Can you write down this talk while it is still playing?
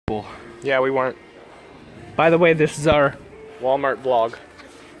Yeah, we weren't. By the way, this is our Walmart vlog.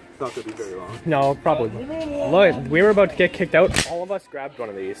 It's not gonna be very long. No, probably. Look, we were about to get kicked out. All of us grabbed one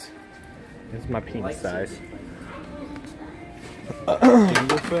of these. This is my penis size.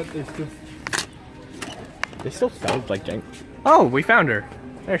 They still sound like Jenk. Oh, we found her.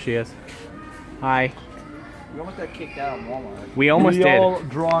 There she is. Hi. We almost got kicked out of Walmart. We almost did. All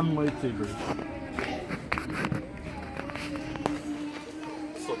drawn lightsabers.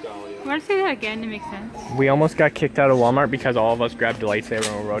 Why don't you say that again to make sense? We almost got kicked out of Walmart because all of us grabbed a lightsaber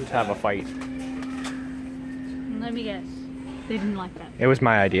and we were about to have a fight. Let me guess. They didn't like that. It was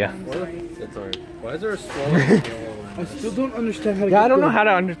my idea. That's alright. Why is there a swollen? I still don't understand how to Yeah, I don't know how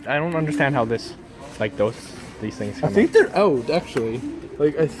to I don't understand how this, like these things come I think they're out, actually.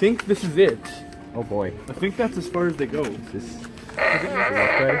 Like, I think this is it. Oh boy. I think that's as far as they go. This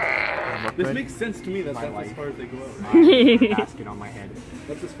Makes sense to me that that's as far as they go out. basket on my head.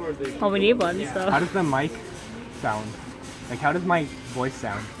 That's as far as they go. Oh, we need one, so. How does the mic sound? Like, how does my voice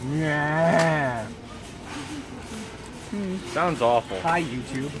sound? Yeah. Sounds awful. Hi,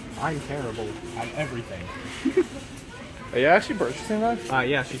 YouTube. I'm terrible at everything. Are you actually purchasing that?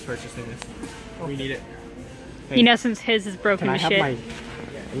 Yeah, she's purchasing this. We need it. Hey, In essence, his is broken can I to have shit. my...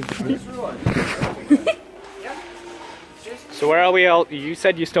 So where are we all? You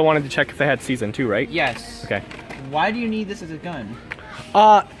said you still wanted to check if they had season 2, right? Yes. Okay. Why do you need this as a gun?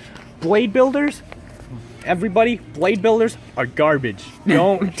 Blade builders? Everybody, blade builders are garbage.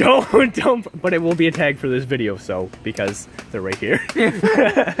 Don't, but it will be a tag for this video, so, because they're right here.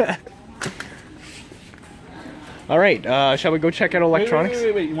 Alright, shall we go check out electronics?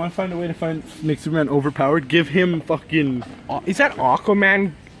 Wait. You want to find a way to make Superman overpowered? Give him fucking... Is that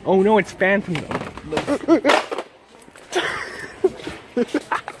Aquaman? Oh no, it's Phantom though.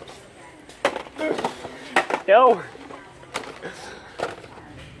 No.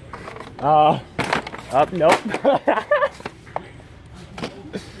 Nope.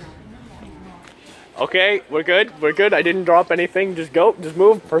 Okay, we're good. We're good. I didn't drop anything. Just go. Just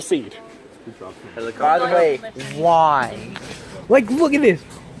move. Proceed. By the way, why? Like, look at this.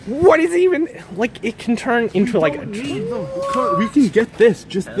 What is even like? It can turn into like a. We can get this,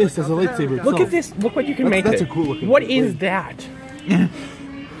 just this as a lightsaber. Look at this. Look what you can make. That's it. a cool looking. What is that?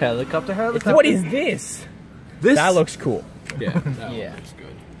 Helicopter. What is this? This? That looks cool. Yeah. Yeah. It's good.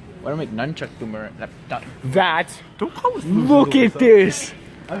 Why don't make nunchuck boomer? That. Don't call us. Look at this.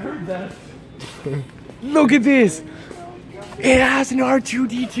 I heard that. Look at this. It has an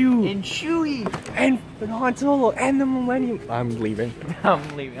R2-D2 And Chewie. and Han Solo and the Millennium. I'm leaving. I'm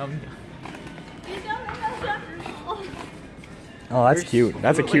leaving. Oh, that's cute.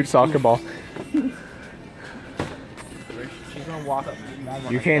 That's a cute soccer ball. She's gonna walk up.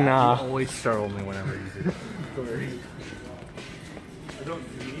 You can always startle me whenever you do. Sorry. I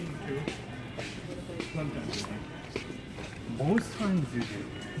don't mean to. Sometimes. Most times you do.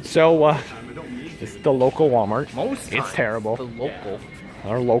 So I don't mean to. it's the local Walmart. Most times. It's terrible. The local.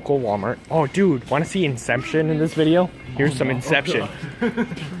 Our local Walmart. Oh, dude, want to see Inception in this video? Here's some Inception.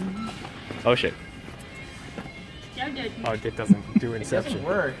 Oh shit. Oh, it doesn't do Inception. It doesn't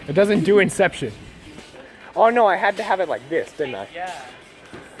work. It doesn't do Inception. Oh no, I had to have it like this, didn't I? Yeah.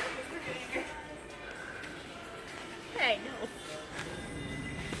 Hey, no.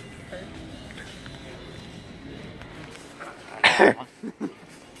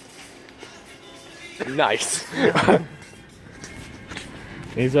 Nice.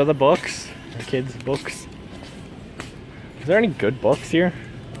 These are the books. The kids' books. Is there any good books here?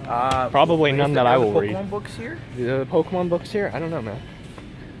 Probably none that I will read. Pokemon books here? The Pokemon books here? I don't know, man.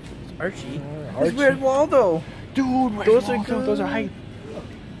 Archie. Archie. It's Weird Waldo. Dude, Those are good. Those are hype.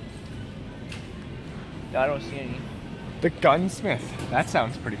 No, I don't see any. The Gunsmith. That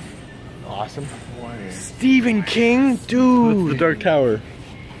sounds pretty awesome. Stephen King? Dude. The Dark Tower.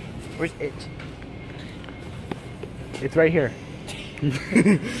 Where's it? It's right here.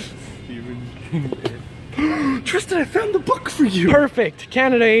 Tristan, I found the book for you. Perfect.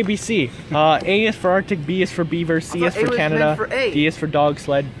 Canada ABC. A is for Arctic, B is for Beaver, C is thought A for was Canada, meant for A. D is for Dog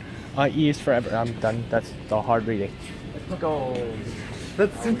Sled, E is for Ever. I'm done. That's the hard reading. Let's go.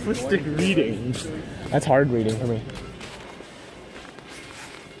 That's simplistic reading. That's hard reading for me.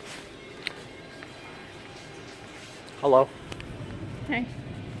 Hello. Hey.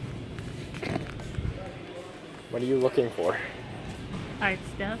 What are you looking for? Art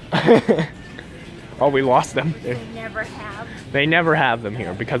stuff. Oh, we lost them. They never have. They never have them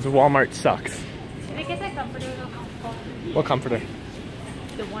here because Walmart sucks. Can I get that comforter? What comforter?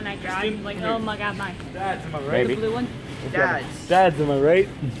 The one I grabbed. Like, oh my god, mine. Dads, am I right? Maybe. The blue one. Dads. Dads, am I right?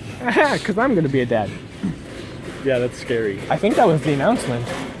 Because I'm going to be a dad. Yeah, that's scary. I think that was the announcement.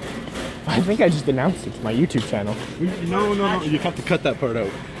 I think I just announced it to my YouTube channel. No. You have to cut that part out.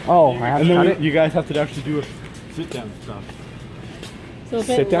 Oh, I have And to cut then it? you guys have to actually do a sit-down stuff. So a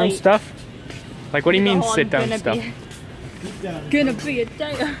bit Sit down late. stuff? Like, what do you mean Oh, sit down gonna stuff? Gonna be a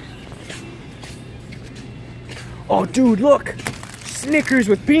day. Oh, dude, look! Snickers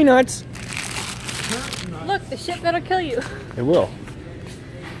with peanuts! Look, the shit that'll kill you. It will.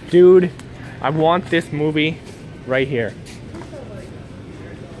 Dude, I want this movie right here.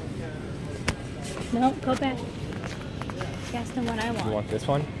 No, go back. That's the one I You want. want this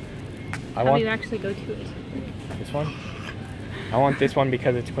one? I How do want you actually go to it? this one. I want this one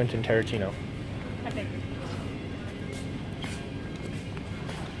because it's Quentin Tarantino. Okay.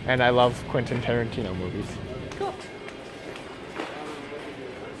 And I love Quentin Tarantino movies. Cool.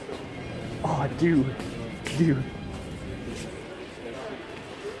 Oh, dude. Dude.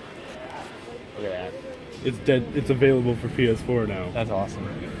 Look at that. It's dead. It's available for PS4 now. That's awesome.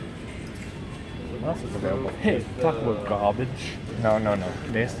 What else is available? Hey, talk about garbage. No.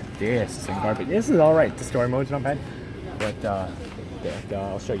 This is some garbage. This is alright. The story mode's not bad. But,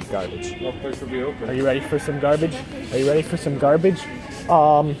 I'll show you garbage. No place will be open. Are you ready for some garbage? Are you ready for some garbage?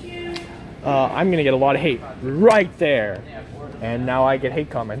 I'm gonna get a lot of hate right there. And now I get hate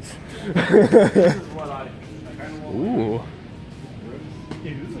comments. Ooh.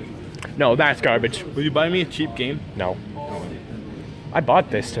 No, that's garbage. Will you buy me a cheap game? No. I bought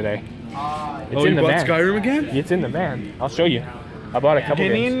this today. It's Oh, in you the bought van. Skyrim again? It's in the van. I'll show you. I bought a couple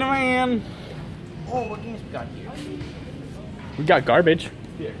Get in games. the van. Oh, what games we got here? We got garbage.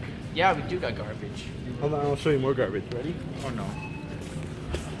 Yeah, we do got garbage. Hold on, I'll show you more garbage. Ready? Oh no.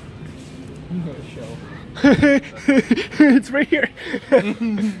 It's right here.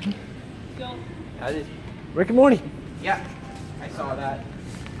 How did? Rick and Morty. Yeah, I saw that.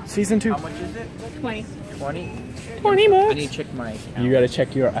 Season 2. How much is it? 20. 20. 20 I bucks. need to check my account. You gotta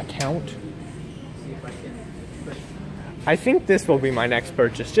check your account. See if I can. I think this will be my next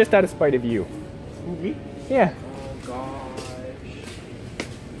purchase, just out of spite of you. Who, me? Yeah. Oh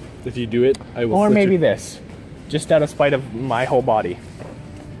If you do it, I will. Or slit maybe your- this. Just out of spite of my whole body.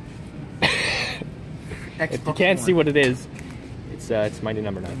 gosh. If you can't see what it is, it's Mighty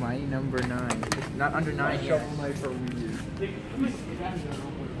Number 9. My number 9. It's not under 9 yet.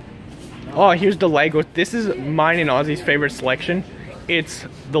 Oh, here's the Lego. This is mine and Ozzy's favorite selection. It's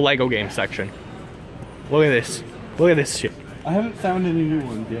the Lego game section. Look at this. Look at this shit. I haven't found any new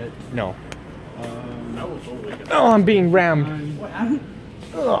ones yet. No. Oh, I'm being rammed.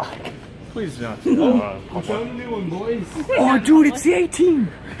 Ugh. Please not. I found a new one, boys. Oh, dude, it's the 18.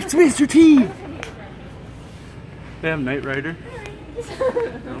 It's Mr. T. They have Knight Rider.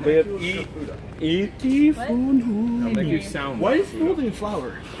 They have E.T. phone. Make you sound. Why is he holding a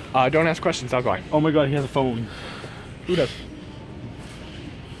flower? Don't ask questions. I'll go. Oh my god, he has a phone. Who does?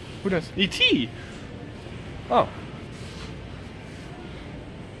 Who does? E.T. Oh.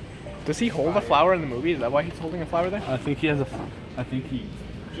 Does he hold a flower in the movie? Is that why he's holding a flower there? I think he has a. I think he.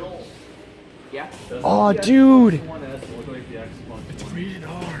 Yeah. Oh, dude. It's rated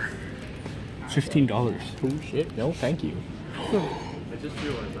R. $15. Oh shit. No, thank you.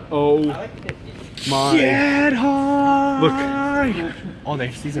 Oh my. Get high. Look. Oh,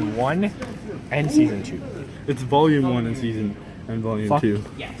 there's season 1 and season 2. It's volume 1 and season and volume Fuck. 2.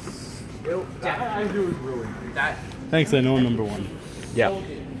 Yes. That. Thanks, I know I'm number 1. Yeah.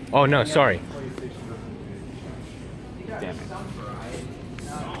 Oh no, sorry. Damn it.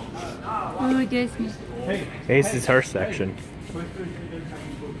 Oh, Disney. This is her section.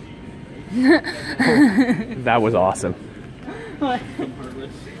 That was awesome. What?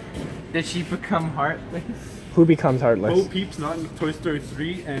 Did she become heartless? Who becomes Bo heartless? Peep's not in Toy Story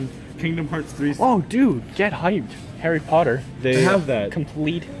 3 and Kingdom Hearts 3. Oh, dude, get hyped. Harry Potter. The I have that.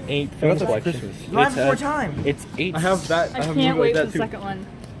 complete 8 I got film that for collection. Christmas. You have It's, it 4 times. It's 8. I have that. I have a can't movie wait like for the that too. second one.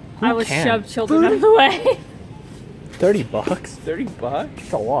 I was can? shoved children out of the way. $30 bucks. 30 bucks.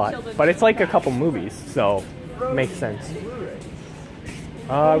 It's a lot, but it's like a couple movies, so makes sense.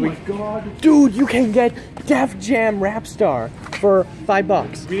 Dude, you can get Def Jam Rap Star for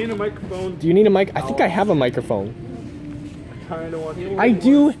 $5. We need a microphone. Do you need a mic? I think I have a microphone. Kind of want.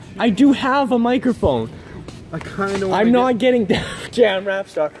 I do have a microphone. I kind of want. I'm not getting Def Jam Rap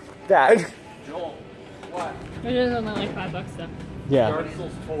Star. That. It is only like $5 though. Yeah.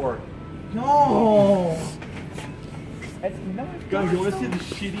 No. That's Guys, you want to see the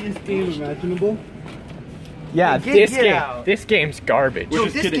shittiest game imaginable? Yeah, Get this game. out. This game's garbage. Yo,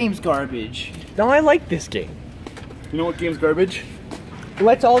 just this kidding. game's garbage. No, I like this game. You know what game's garbage?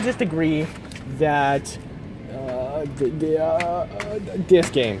 Let's all just agree that this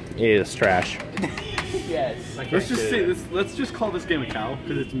game is trash. Yes. Let's just say this. Let's just call this game a cow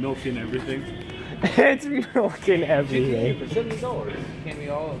because it's milky and everything. It's milking everything. For $70. Can we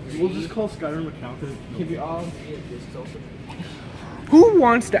all agree? We'll just call Skyrim a cow because Can we all agree that this is also? Who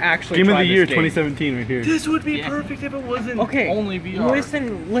wants to actually game of try the year this game? 2017 right here. This would be perfect if it wasn't Okay, only VR.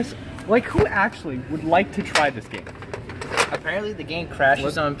 listen. Like, who actually would like to try this game? Apparently the game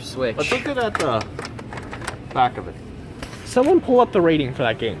crashes on Switch. Let's look at the back of it. Someone pull up the rating for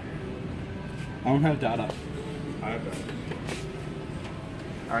that game. I don't have data.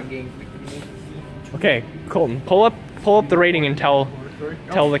 I'm getting Okay, Colton, pull up the rating and tell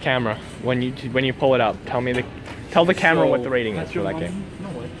the camera when you pull it up. Tell the camera what the rating is for that game.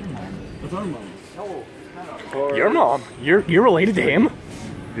 No, it's your mom. It's our mom. Your mom. You're related to him?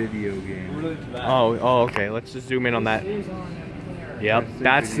 Video game. Related to that. Oh, okay. Let's just zoom in on that. Yep,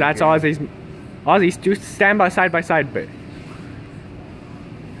 that's Ozzy's. Ozzy, do stand side by side bit.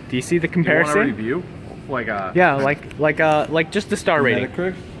 Do you see the You want a comparison? review? Like a... Yeah, like just the star rating.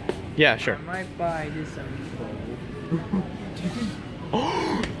 Metacritic? Yeah, sure. I might buy this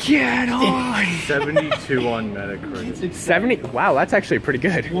Get on! 72 on Metacritic. 70. Wow, that's actually pretty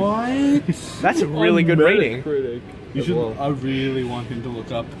good. What? That's a really good rating. You should. I really want him to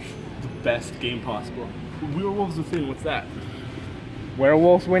look up the best game possible. Werewolves Within. What's that?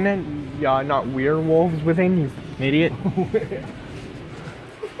 Werewolves within? Yeah, not werewolves within. You idiot.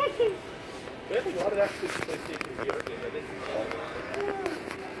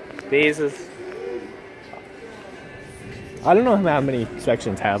 These is. I don't know how many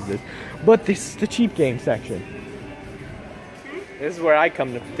sections have this, but this is the cheap game section. This is where I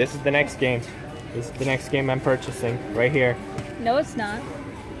come to. This is the next game. This is the next game I'm purchasing right here. No, it's not.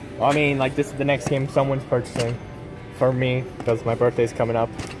 I mean, like, this is the next game someone's purchasing for me because my birthday's coming up.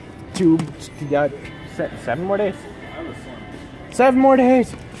 7 more days. 7 more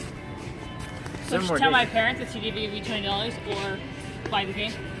days. So I should tell my parents that she did give me $20 or buy the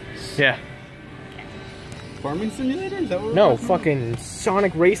game? Yeah. Farming Simulator? Is that what we're No, talking fucking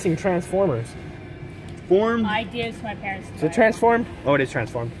Sonic Racing Transformers. about? Formed I did to my parents. Is it transformed? Oh, it is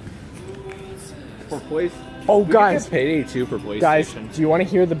transformed. for place. Oh, guys. Payday 2 for PlayStation. Guys, do you want to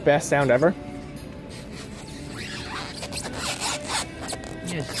hear the best sound ever?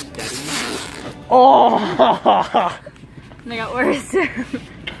 Yes, Daddy. Oh! They got worse.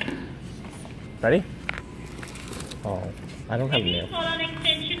 Ready? Oh, I don't have a nail. Call on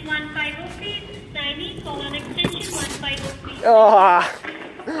extension 150, please. Dining, call on extension 150, please. Ah!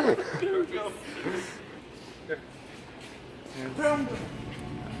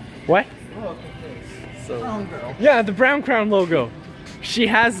 What? Yeah, the Brown Crown logo. She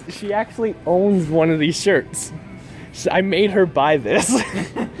actually owns one of these shirts. I made her buy this.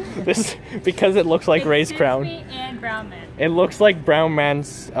 This because it looks like Ray's crown. And Brown Man. It looks like Brown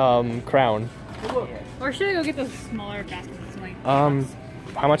Man's crown. Or should I go get those smaller baskets? Like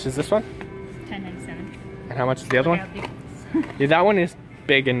How much is this one? $10.97. And how much is the other one? Yeah, that one is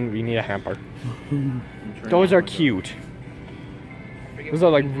big and we need a hamper. Those are cute. Those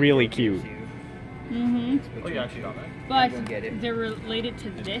are like really cute. Mm-hmm. Oh, you actually got that? But get it. they're related to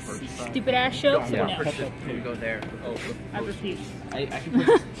this stupid ass show, so Yeah. no. Here we go there. Oh, I refuse. I can put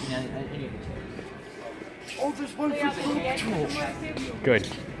this. Oh, there's one for Good.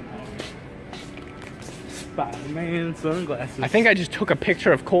 Spider-Man sunglasses. I think I just took a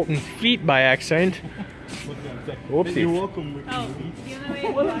picture of Colton's feet by accident. You're Whoopsie. welcome, Ricky. Oh, the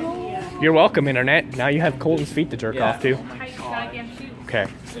other way. You're welcome, Internet. Now you have Colton's feet to jerk off to. Tight goddamn shoes. Okay.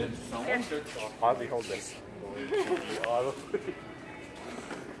 Ozzy, hold this.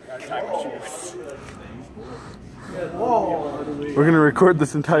 We're gonna record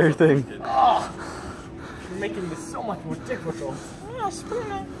this entire thing. You're making this so much more difficult.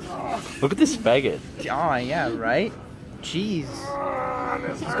 Look at this faggot. Oh, yeah, right? Jeez.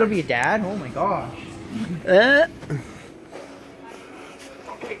 He's gonna be a dad? Oh my gosh.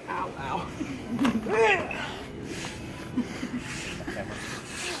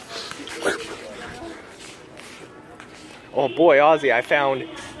 Oh boy, Ozzy, I found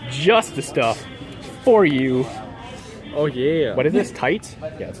just the stuff for you. Oh, yeah. What is this, tights?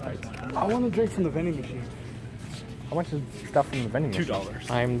 Yeah, it's tights. I want to drink from the vending machine. How much is stuff from the vending machine? $2.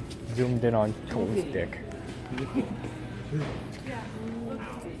 I'm zoomed in on Colton's dick.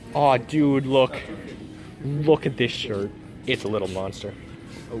 Oh, dude, look. Look at this shirt. It's a little monster.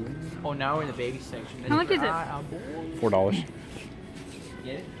 Oh, now we're in the baby section. How much is it? $4.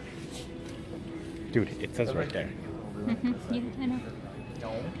 Get it? Dude, it says right there. Mm-hmm. Yeah, I know.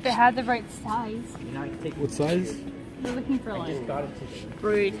 No. They had the right size. Now you take What size? They're looking for like just got it today.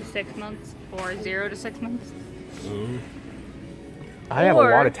 3 to 6 months or 0 to 6 months. I have a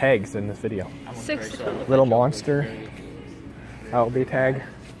lot of tags in this video. 6 Little monster. That will be a tag.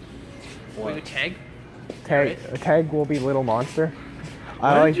 Wait, a tag? A tag will be little monster.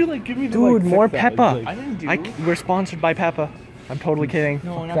 Why did you like give me the Dude, more pick that? Peppa. Like, I didn't do We're sponsored by Peppa. I'm totally kidding.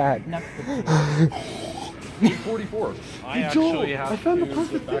 No, Fuck that. not 8:44. I actually have I found the to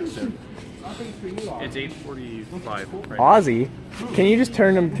perfect get back thing. soon. It's 8:45. Right Ozzy, can you just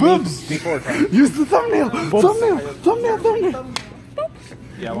turn them to me before 10? Use the thumbnail! Thumbnail!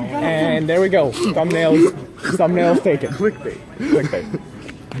 Yeah, well, And there we go. Thumbnails taken. Clickbait.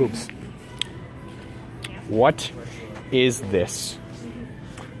 Boobs. What is this?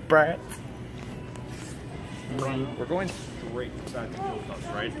 we're going straight back to Phil's house,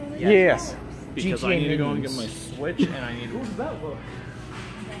 right? Yes. Because I need to go and get my Switch, and I need to.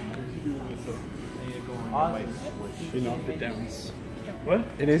 You knocked it down. What?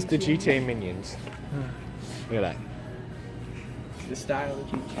 It is the GTA Minions. Look at that. the style of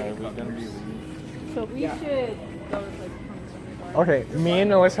GTA. So we should go replace the Okay, me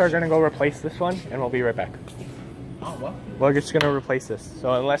and Alyssa are gonna go replace this one, and we'll be right back. Oh, what? We're just gonna replace this.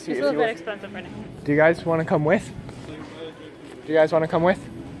 So unless you, It's a little bit expensive right now. do you guys want to come with? Do you guys want to come with?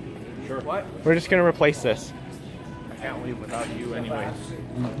 Sure. What? We're just gonna replace this. I can't leave without you, anyways.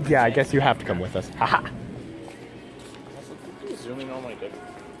 Yeah, I guess you have to come with us. Haha. Zooming on my dick.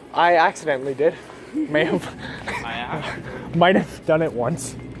 I accidentally did. May have. Might have done it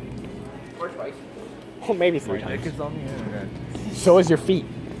once. Or twice. Oh, maybe 3 My dick times. is on the internet. So is your feet.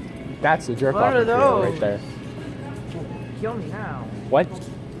 That's the jerk What off are material those? right there. Kill me now. What?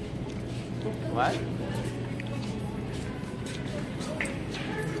 What?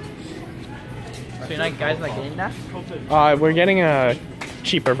 So you're not guys not getting that? We're getting a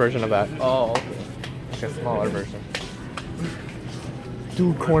cheaper version of that. Oh, okay. Like a smaller version.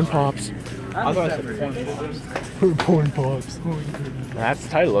 Dude, corn pops. I thought I said Corn pops. That's the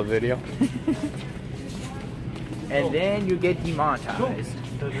title of the video. And then you get demonetized.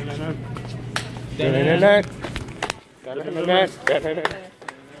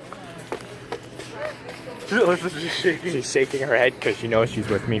 She's shaking her head because she knows she's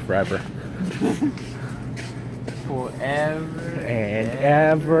with me forever. Forever And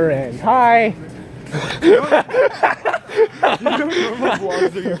ever and hi!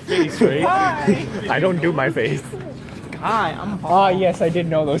 Your face, right? I don't do my face. Hi, I'm Ah, yes, I did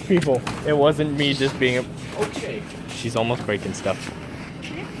know those people. It wasn't me just being a... okay. She's almost breaking stuff.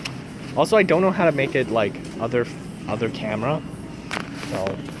 Also, I don't know how to make it like other camera.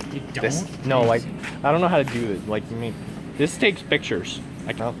 So You don't? this no, like I don't know how to do it. Like me, this takes pictures.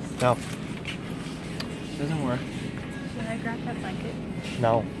 Like no. Doesn't work. Should I grab that blanket?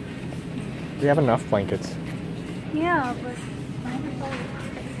 No. We have enough blankets. Yeah, but mine is all...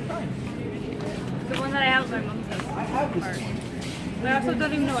 The one that I have is my mom's house. I have this one. But I also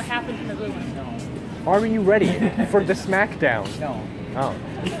don't even know what happened to the blue one. Are you ready for the smackdown? No. Oh.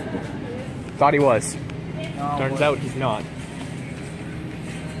 Thought he was. No, Turns out he's not.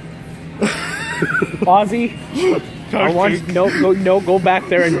 Ozzy, I want go back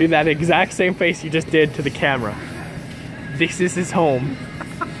there and do that exact same face you just did to the camera. This is his home.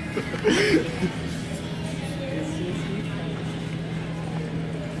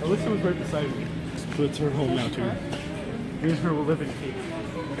 Alyssa was right beside me. So it's her home now too. Here's her living cake.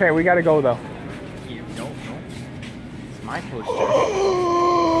 Okay, we gotta go though. No. It's my poster.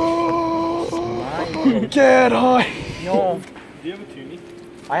 Get high. No. Do you have a tuning?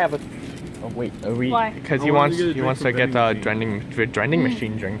 I have a. Oh wait, are we? Why? Because I he wanted wants to get a he wants to drink get from a vending drending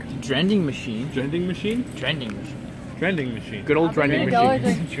machine drink. Drending machine. Drending machine? Drending machine. Drending machine. Good old drending $20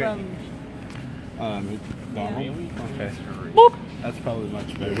 machine. drink from... McDonald's? Okay. Boop. That's probably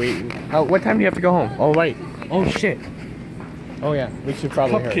much better. Wait, what time do you have to go home? Oh right. Oh shit. Oh yeah, we should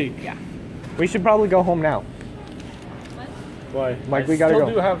probably hurry. Cupcake. Yeah. We should probably go home now. Why? Mike, I we gotta still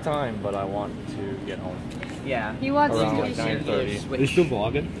go. do have time, but I want to get home. Yeah. He wants Around to like be 9:30. Are you still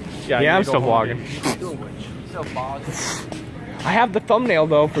vlogging? Yeah, I I'm need to still go home. vlogging. So bog. I have the thumbnail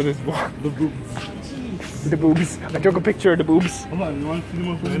though for this vlog. The boobs. The boobs. I took a picture of the boobs. Hold on, you want to see the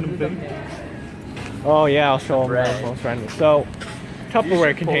most random thing? Oh yeah, I'll show them Bread. most random. So,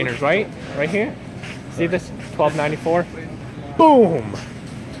 Tupperware containers, right? Right here. See this? $12.94. Boom.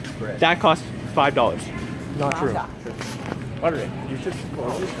 That costs $5. Not true. You should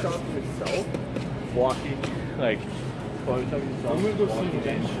close shop yourself. Walking, like, close shop yourself. I'm gonna go see walking the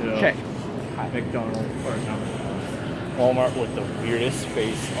game. into Okay. McDonald's or no, Walmart with the weirdest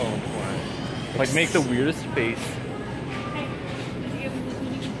face on the corner. Like, make the weirdest face.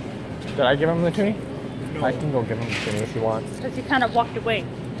 Did I give him the toonie? I can go give him the toonie if you want. Because he kind of walked away.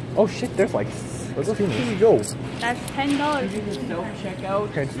 Oh shit, there's like What's the Here you go. That's $10. Self-checkout.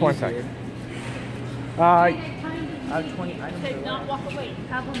 Okay, just one second. I have 20 items. Say, not walk away.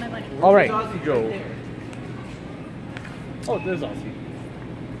 Have all my money. All right. Auzzy go? Oh, there's Auzzy.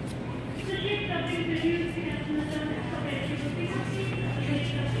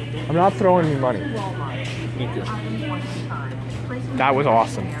 I'm not throwing any money. Thank you. That was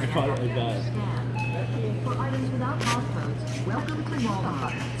awesome. I caught it like that.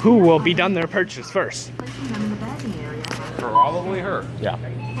 Who will be done their purchase first? Probably her. Yeah.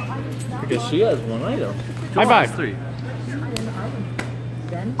 Because she has one item. High five. 3.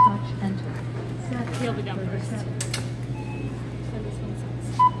 Then touch enter. He'll be done first.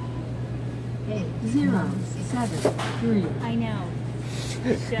 0, 7, 3. I know.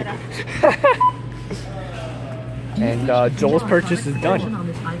 Shut up. And Joel's purchase is done. On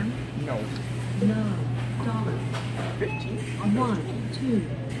this item? No. No. $15. 1, 2.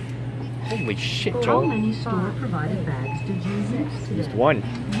 Holy shit, How Joel. many store-provided bags did you use today? Just one.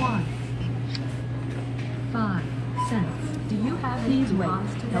 1. 5 cents. Do you have these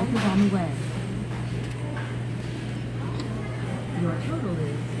weights? Help is on the way. Your total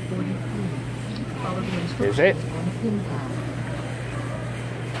is 43. Follow the instructions Is it? on the pin pad.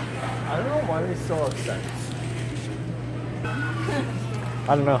 I don't know why they still have cents.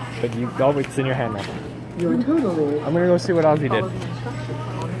 I don't know, but it's in your hand now. Your total is. I'm gonna go see what Auzzy Follow did. the instructions on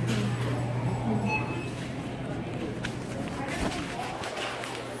the pin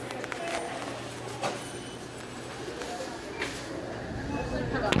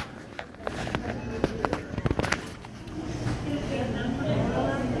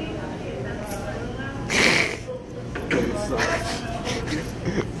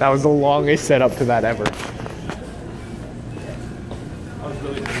That was the longest setup to that ever.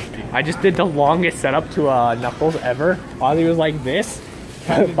 I just did the longest setup to Knuckles ever. Auzzy was like this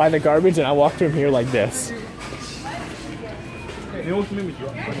by the garbage, and I walked from here like this. You know what's made me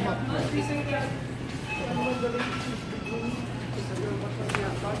drop?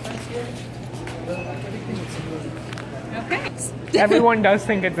 Okay. Everyone does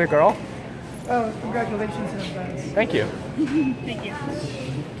think it's a girl. Oh, congratulations in advance. Thank you. Thank you.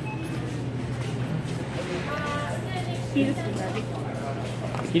 He's ready.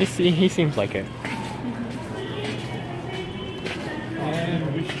 He seems like it.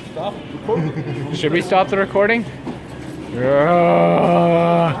 And we should stop recording. Should we stop the recording? Just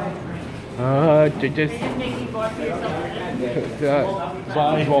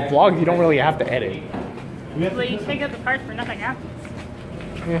well, vlogs you don't really have to edit. Well, you take out the parts for nothing happens.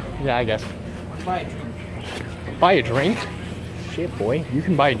 Yeah, I guess. Buy a drink. Buy a drink? Shit, boy, you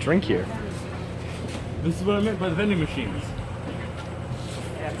can buy a drink here. This is what I meant by the vending machines.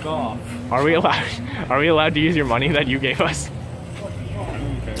 F off. Are we allowed? Are we allowed to use your money that you gave us?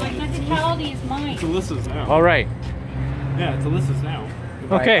 My technicality is mine. It's Alyssa's now. All right. Yeah, it's Alyssa's now.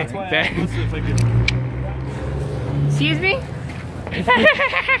 Okay. That's why I then- asked Alyssa if I could. Excuse me?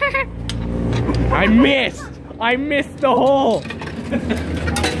 I missed the hole.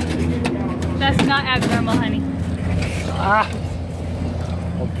 That's not abnormal, honey. Ah.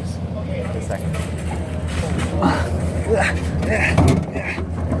 Hold this. Wait a second.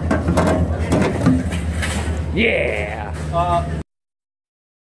 Yeah.